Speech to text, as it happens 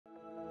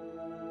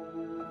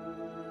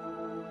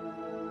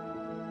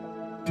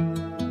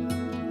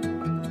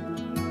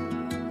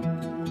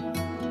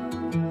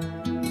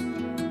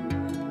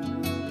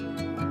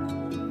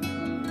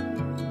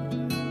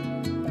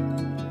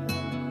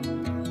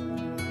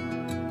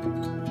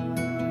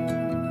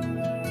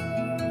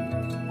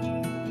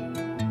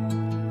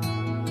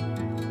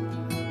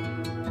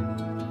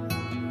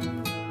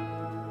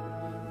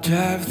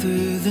Drive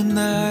through the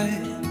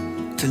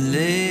night to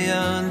lay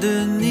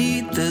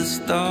underneath the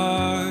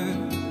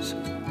stars.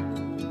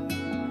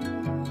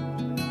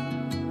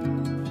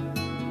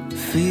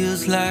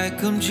 Feels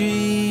like I'm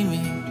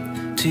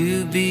dreaming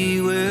to be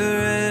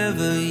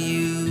wherever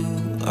you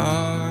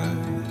are.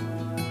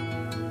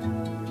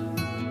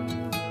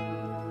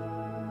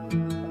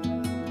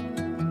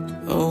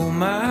 Oh,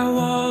 my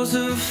walls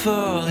are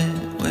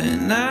falling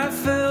when I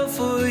fell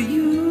for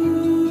you.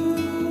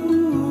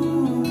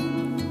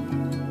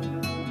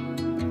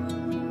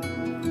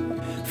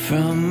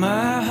 From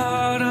my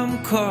heart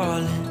I'm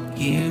calling,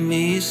 hear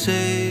me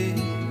say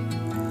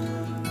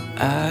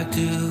I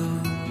do.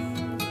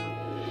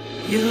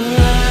 Your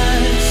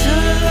eyes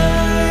are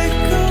like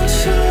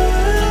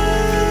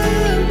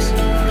oceans,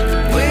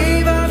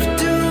 wave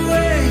after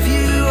wave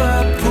you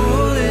are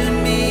pulling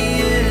me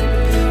in.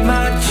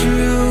 My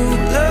true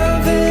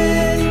love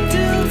and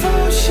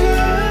devotion,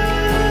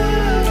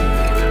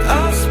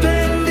 I'll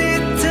spend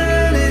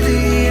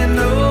eternity and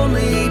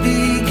only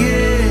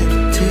begin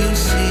to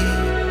see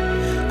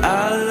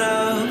our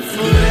love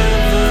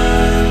forever.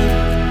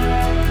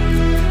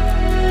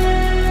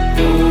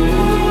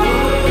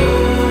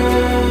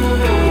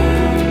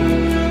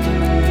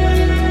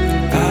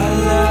 Our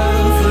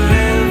love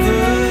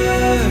forever.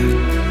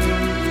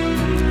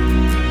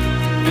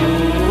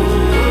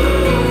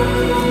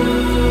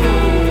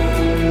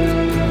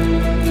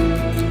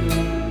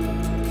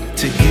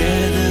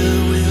 Together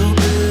we'll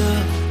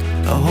build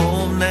a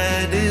home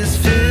that is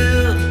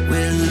filled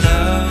with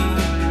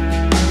love.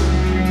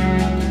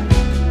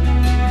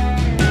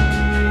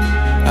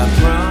 I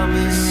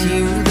promise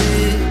you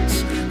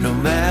this, no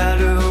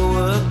matter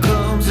what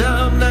comes,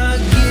 I'm not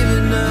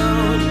giving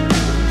up,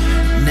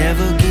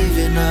 never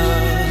giving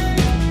up.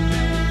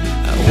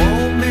 I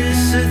won't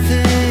miss a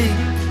thing,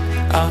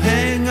 I'll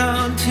hang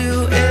on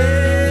to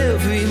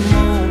every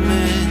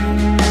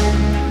moment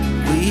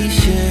we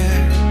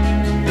share.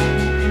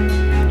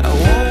 I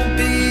won't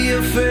be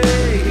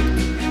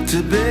afraid to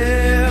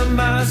bare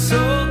my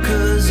soul,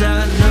 'cause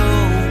I know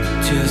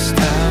just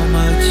how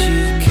much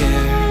you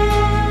care.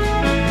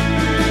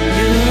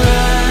 Your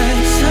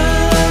eyes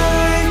are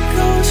like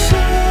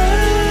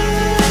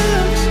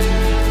oceans,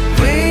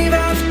 wave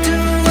after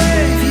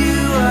wave you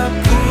are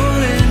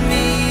pulling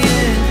me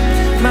in.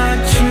 My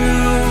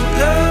true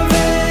love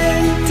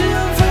and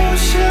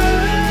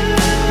devotion,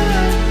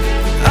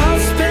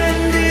 I'll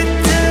spend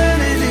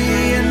eternity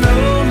and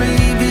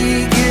only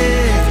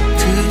begin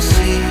to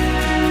see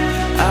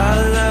our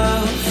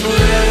love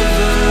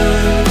forever.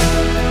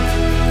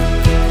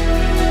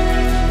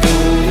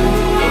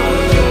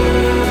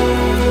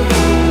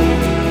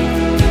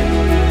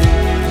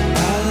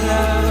 Our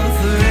love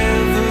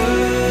forever.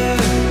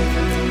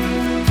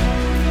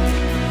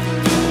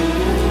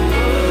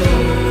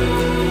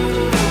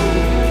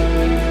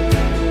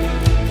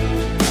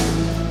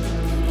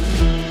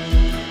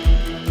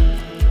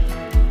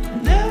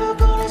 Never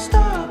gonna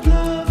stop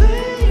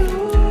loving you.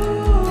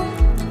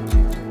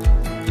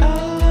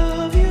 I'll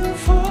love you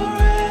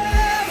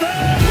forever.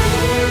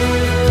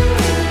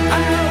 I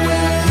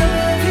will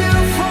love you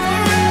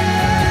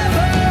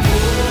forever.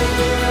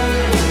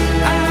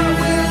 I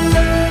will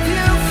love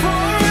you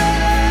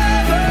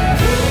forever.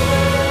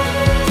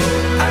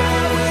 I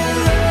will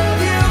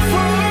love you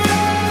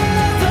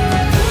forever.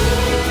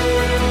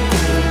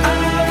 I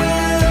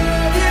will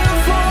love you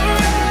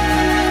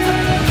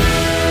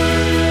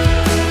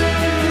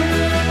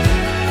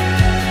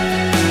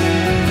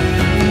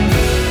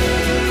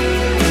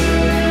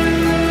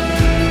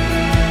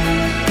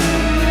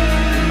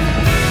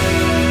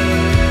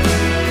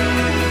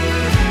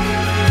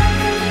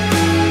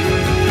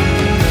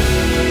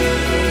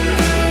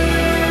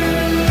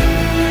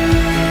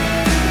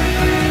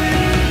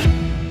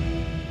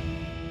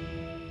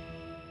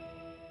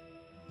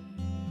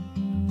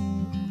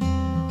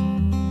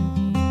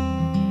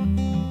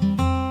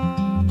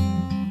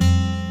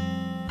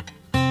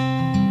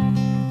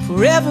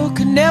Forever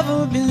could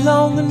never be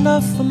long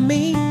enough for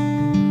me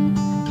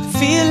to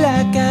feel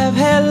like I've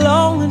had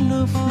long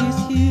enough with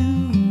you.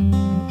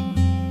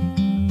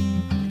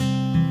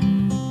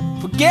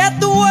 Forget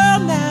the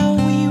world now,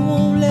 we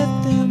won't let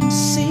them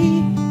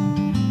see.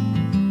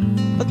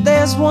 But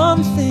there's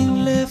one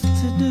thing left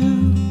to do.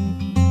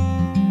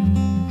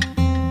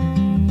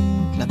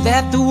 Now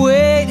that the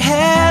weight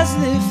has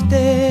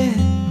lifted,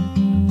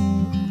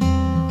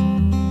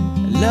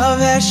 love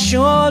has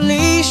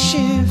surely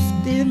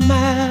shifted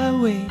my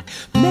way.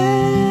 Marry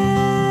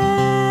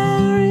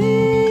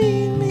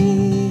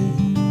me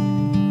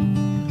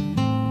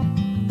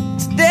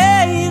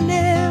today and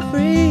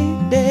every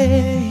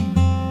day.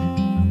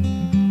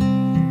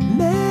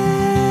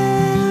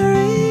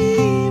 Marry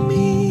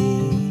me.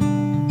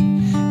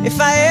 If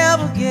I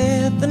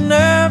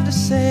to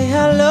say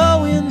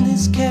hello in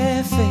this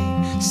cafe.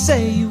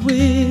 Say you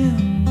will.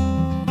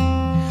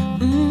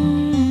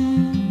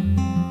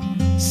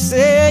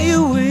 Say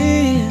you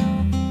will.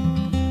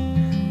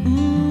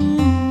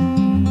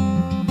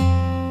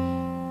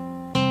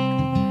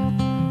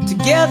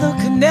 Together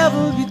could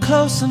never be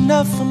close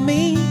enough for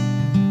me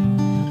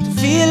to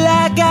feel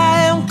like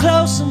I am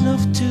close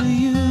enough to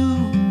you.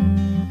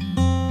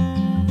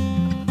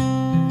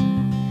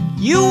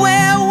 You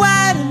wear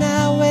white and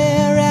I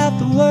wear out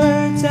the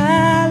words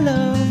I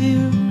love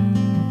you.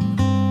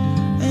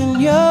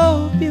 And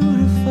you're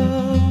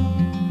beautiful.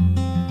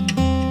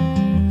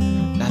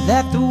 Now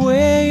that the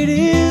wait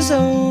is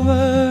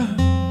over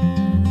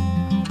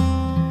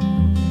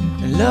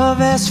and love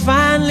has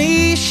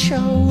finally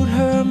showed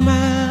her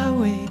my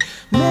way.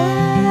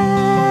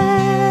 Marry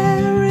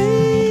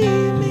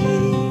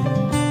me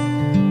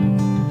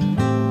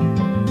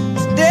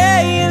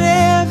today and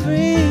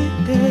every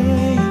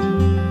day.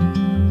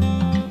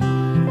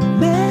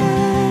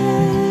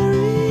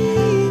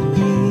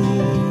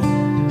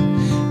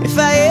 If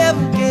I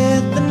ever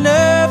get the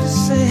nerve to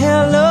say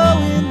hello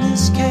in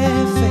this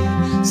cafe,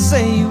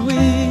 say you will.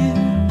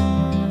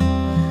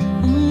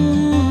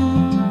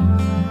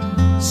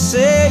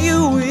 Say you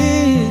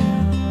will.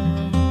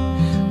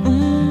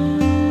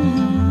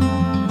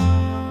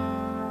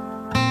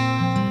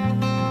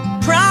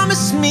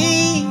 Promise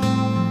me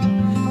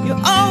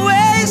you'll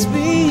always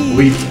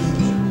be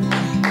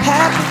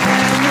happy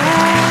by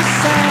my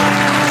side.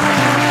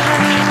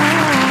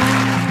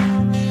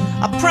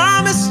 I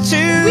promise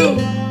to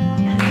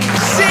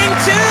sing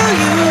to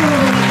you,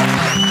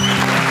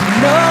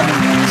 know the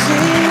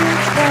music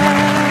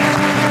dies,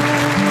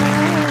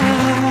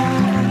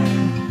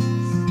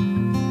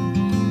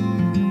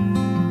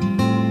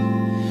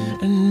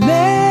 and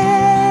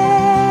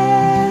marry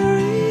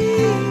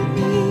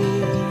me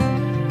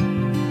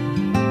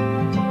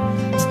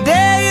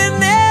today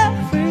and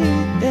every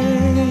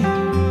day.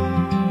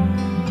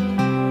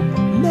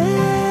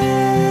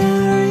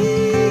 Marry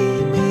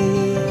me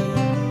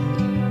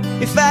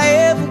if I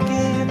ever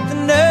get the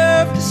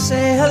nerve to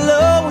say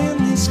hello in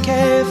this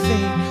cafe.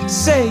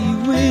 Say you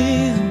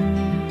will.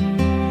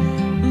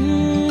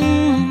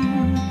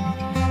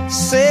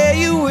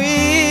 Say you will.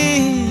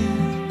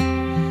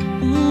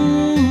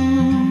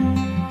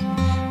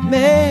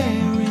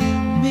 Marry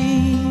me.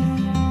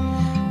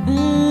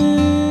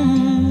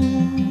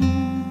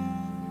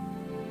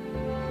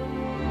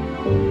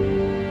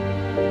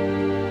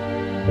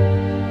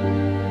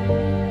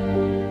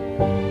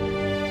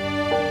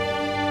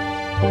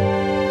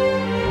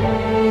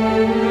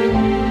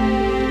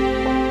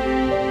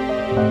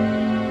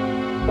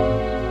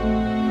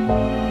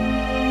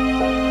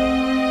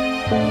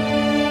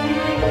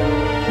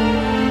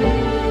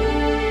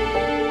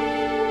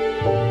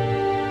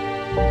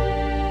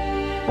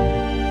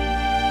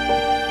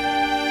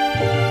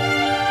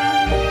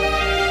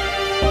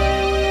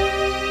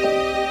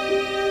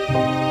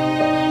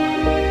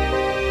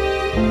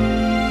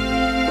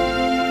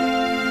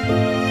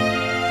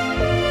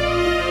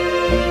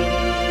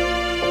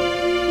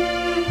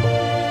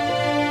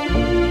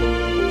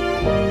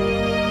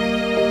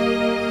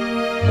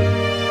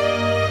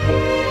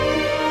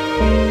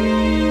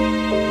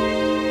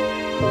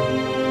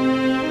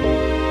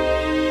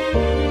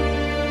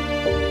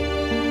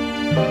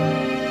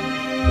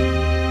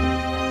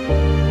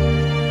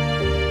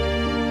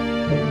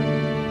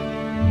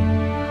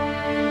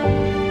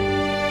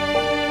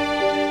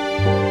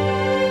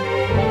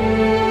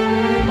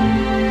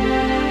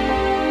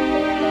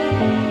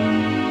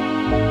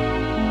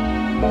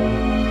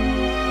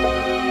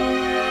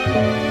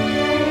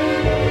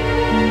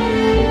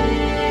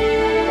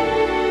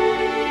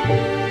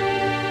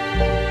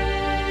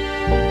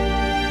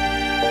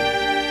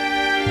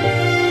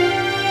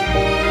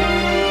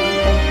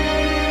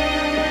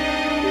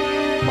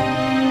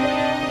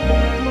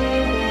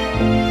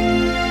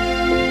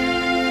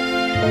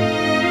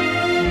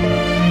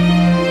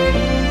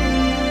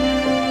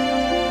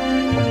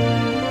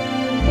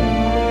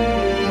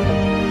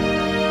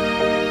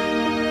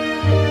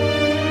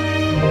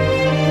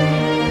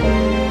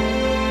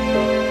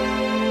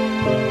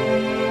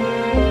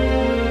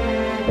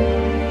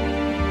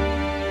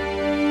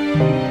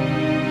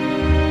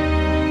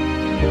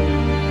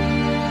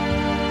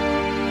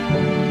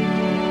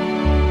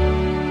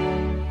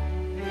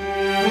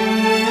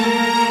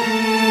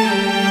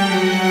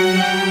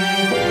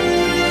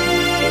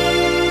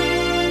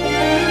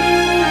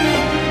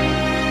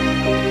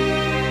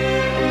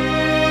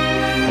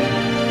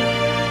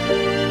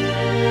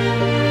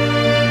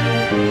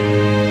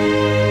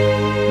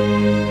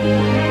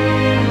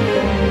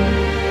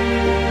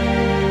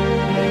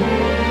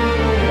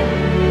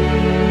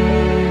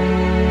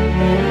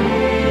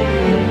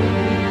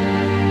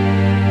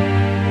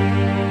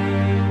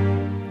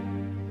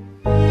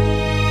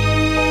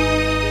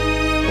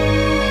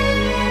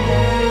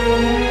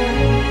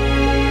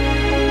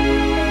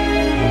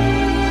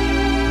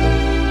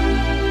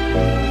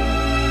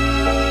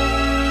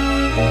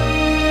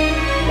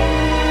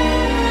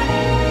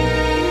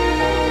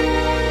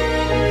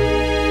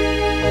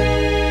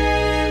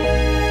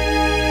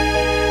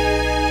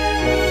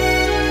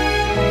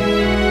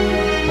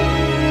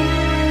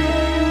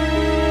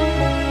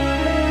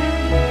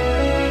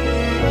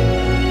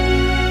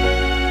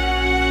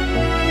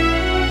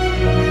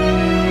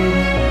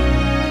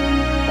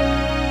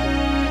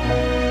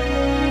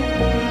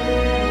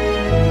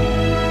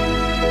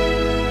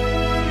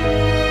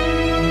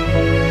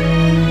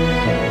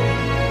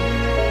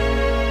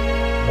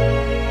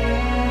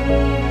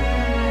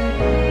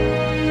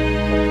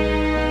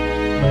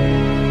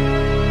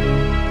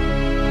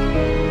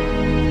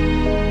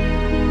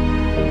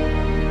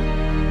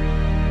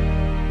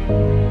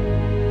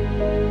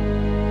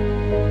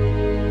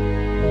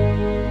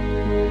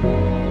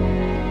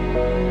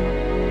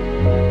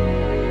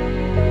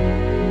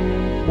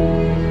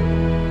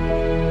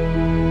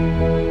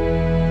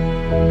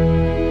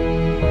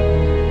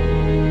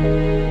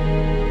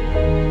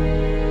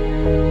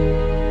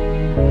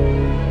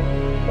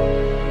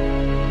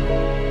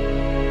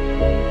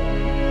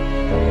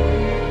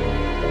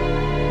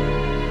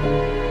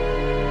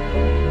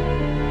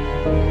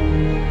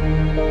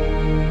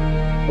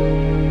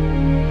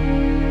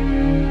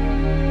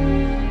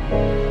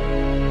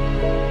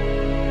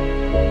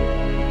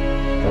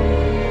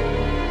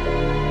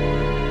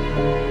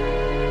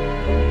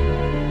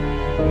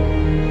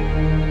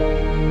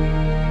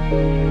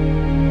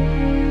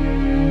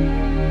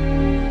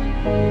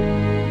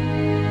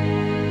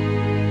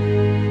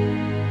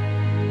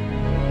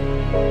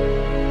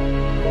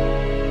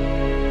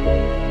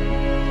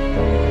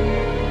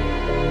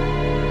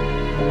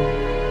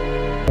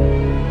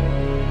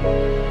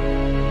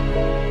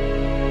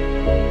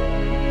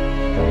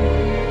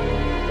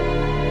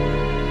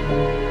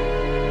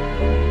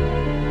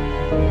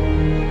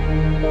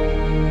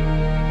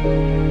 My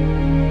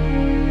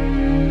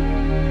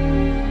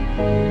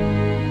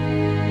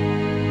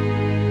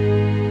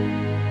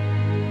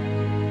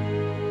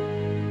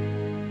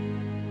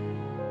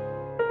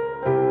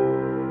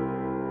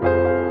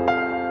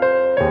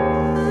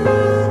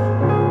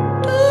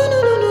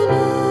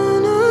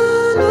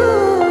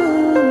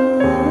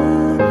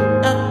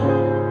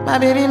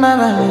baby, my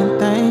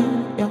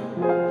Valentine, yo.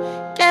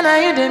 Can I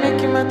you they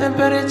make my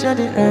temperature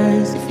the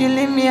rise? If you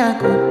leave me, I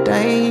could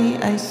die,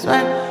 I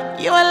swear.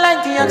 You are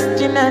like the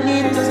oxygen I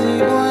need to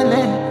sleep on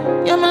it.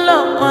 You're my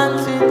love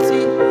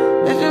quantity.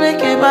 If you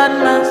make a bad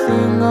man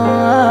sing,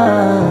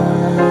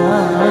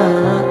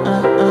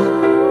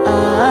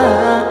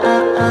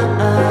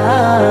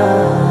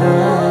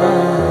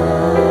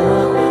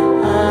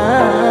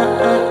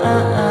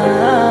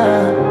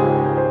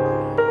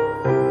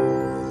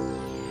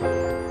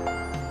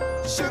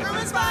 Sugar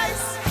and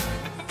spice,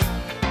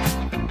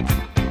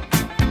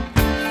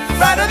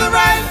 right or the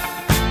right.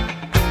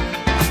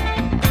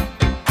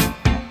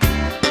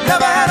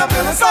 Never had a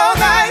feeling so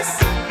nice.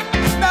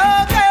 No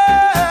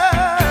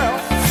girl,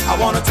 I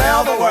wanna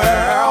tell the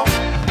world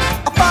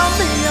I found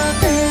me a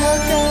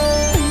girl.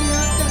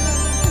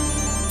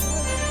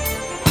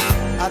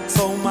 I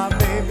told my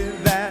baby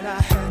that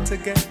I had to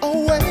get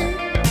away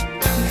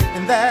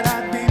and that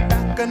I'd be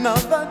back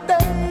another day.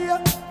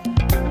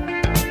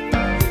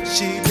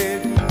 She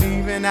didn't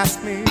even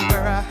ask me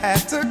where I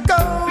had to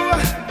go.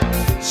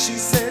 She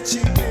said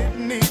she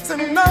didn't need to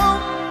know.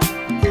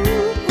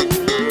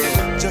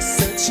 Just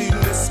said she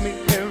missed me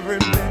every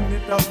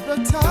minute of the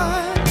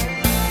time.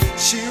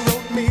 She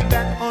wrote me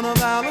back on a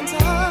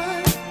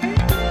Valentine.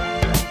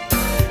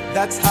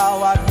 That's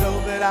how I know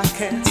that I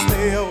can't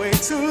stay away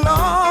too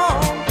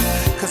long,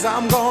 'cause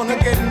I'm gonna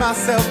get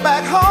myself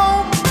back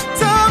home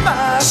to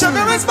my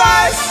sugar and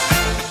spice.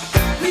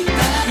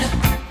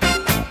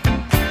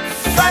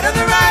 Right or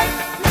the right.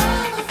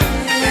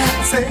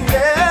 Say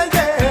yeah,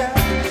 yeah.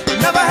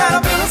 Never had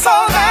a feeling so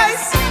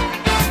nice.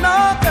 No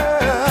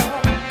girl,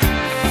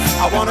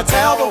 I wanna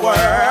tell the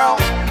world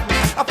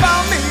I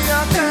found me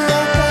a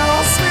girl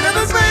sweeter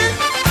than sweet.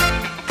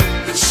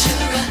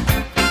 Sugar.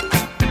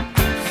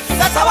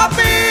 That's how I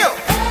feel.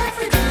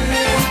 Every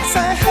day.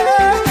 Say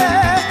hey,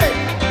 hey, hey.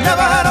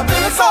 Never had a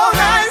feeling so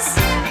nice.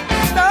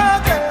 No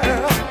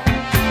girl,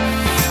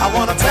 I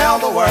wanna tell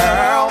the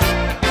world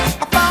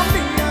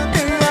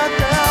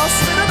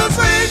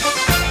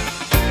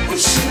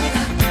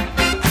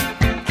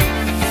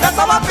that's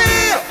how I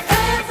feel.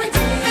 Every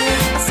day.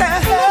 I said,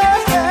 hey,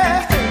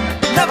 hey, hey.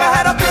 Never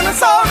had a feeling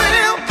so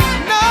real.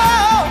 No,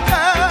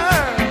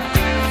 girl.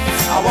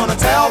 I wanna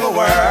tell the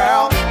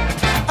world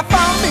I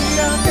found me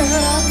a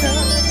girl,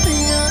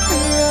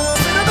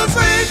 sweeter than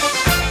sweet.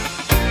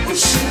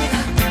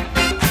 Sugar.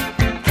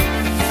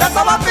 That's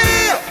how I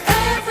feel.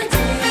 Every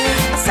day.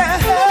 I said,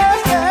 hey,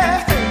 hey,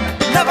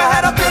 hey. Never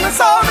had a feeling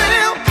so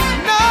real.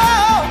 No,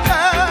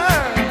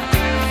 girl.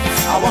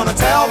 I wanna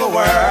tell the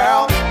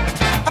world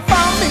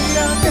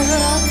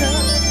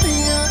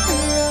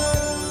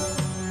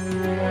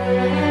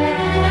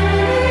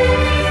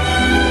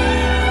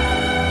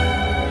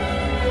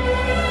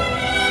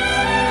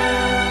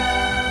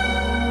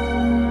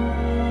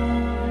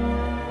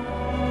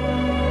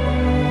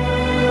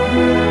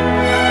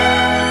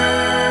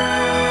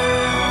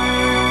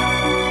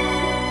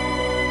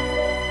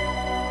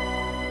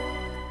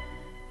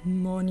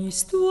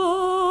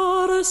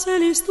L'histoire, c'est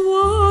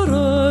l'histoire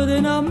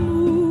d'un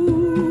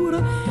amour.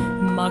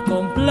 Ma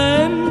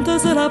complainte,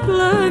 c'est la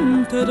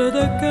plainte de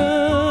deux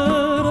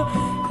cœurs.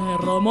 Un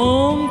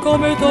roman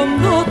comme tant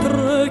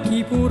d'autres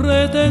qui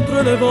pourrait être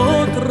le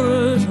vôtre,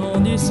 j'en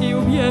d'ici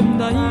ou bien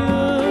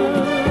d'ailleurs.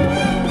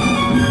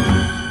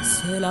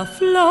 C'est la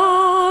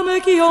flamme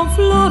qui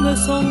enflamme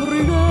sans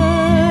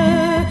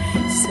brûler.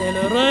 C'est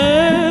le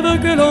rêve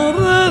que l'on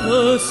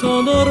rêve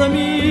sans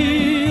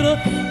dormir.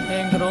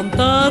 Un grand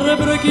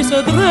arbre qui se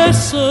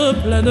dresse,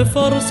 plein de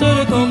force et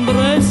de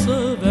tendresse,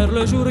 vers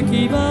le jour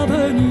qui va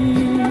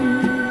venir.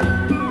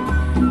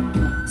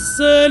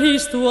 C'est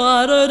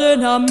l'histoire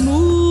d'un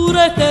amour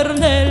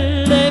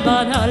éternel et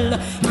banal,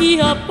 qui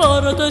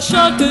apporte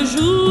chaque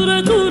jour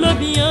tout le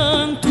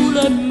bien, tout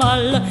le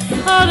mal,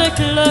 avec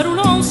l'heure où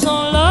l'on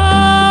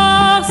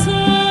s'enlace.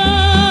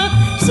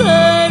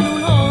 C'est où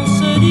l'on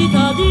se dit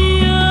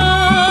adieu,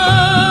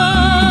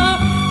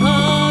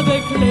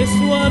 avec les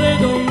soirées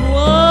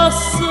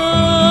d'angoisse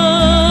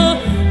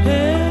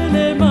et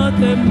les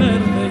matins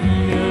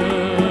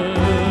merveilleux.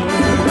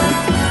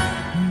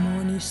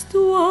 Mon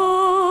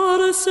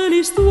histoire, c'est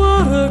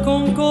l'histoire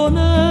qu'on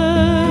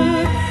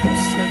connaît.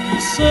 Ceux qui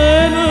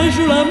s'aiment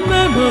jouent la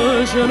même,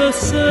 je le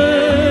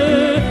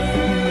sais.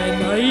 Mais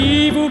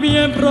naïve ou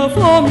bien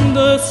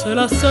profonde, c'est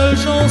la seule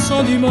chanson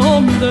du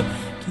monde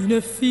qui ne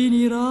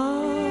finira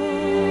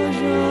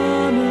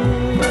jamais.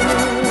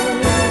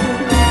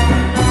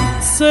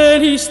 C'est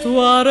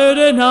l'histoire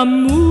d'un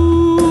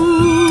amour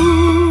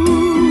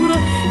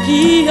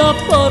qui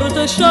apporte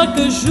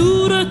chaque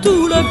jour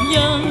tout le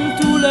bien,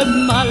 tout le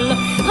mal,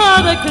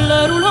 avec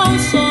l'heure où l'on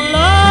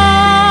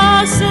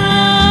s'enlace.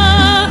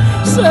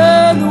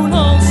 C'est où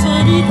l'on se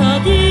dit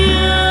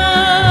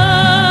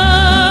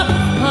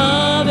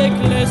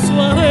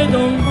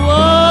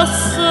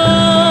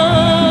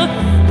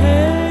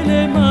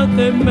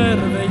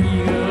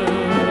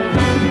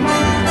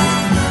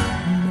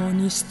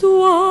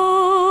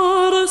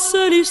l'histoire,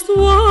 c'est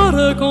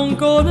l'histoire qu'on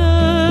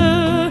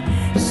connaît.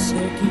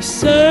 Ceux qui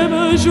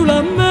s'aiment jouent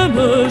la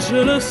même, je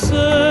le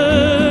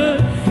sais.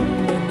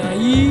 Mais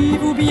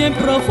naïve ou bien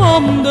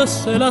profonde,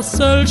 c'est la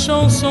seule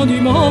chanson du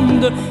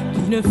monde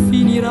qui ne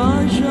finira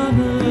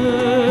jamais.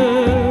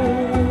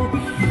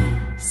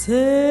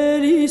 C'est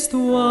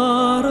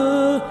l'histoire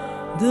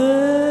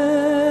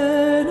de